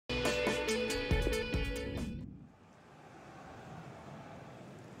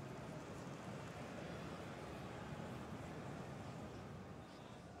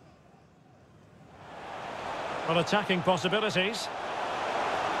for attacking possibilities.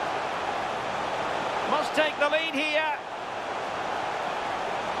 Must take the lead here.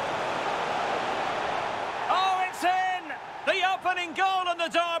 Oh, it's in! The opening goal in the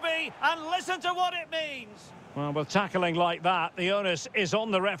derby, and listen to what it means. Well, with tackling like that, the onus is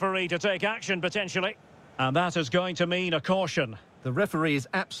on the referee to take action, potentially. And that is going to mean a caution. The referee is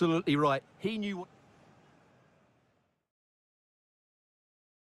absolutely right. He knew what...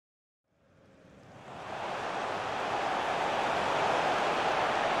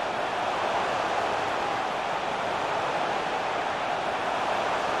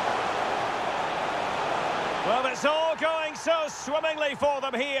 Well, it's all going so swimmingly for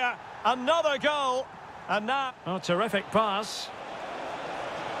them here. Another goal. And now... Oh, terrific pass.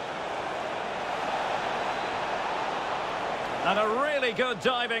 And a really good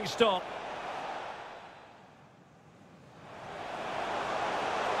diving stop.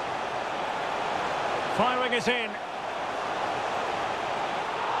 Firing it in.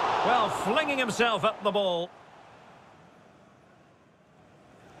 Well, flinging himself at the ball.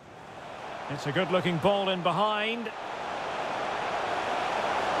 It's a good-looking ball in behind.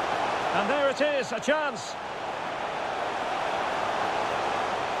 And there it is, a chance.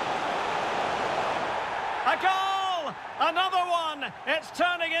 A goal! Another one! It's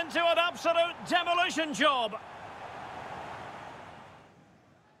turning into an absolute demolition job.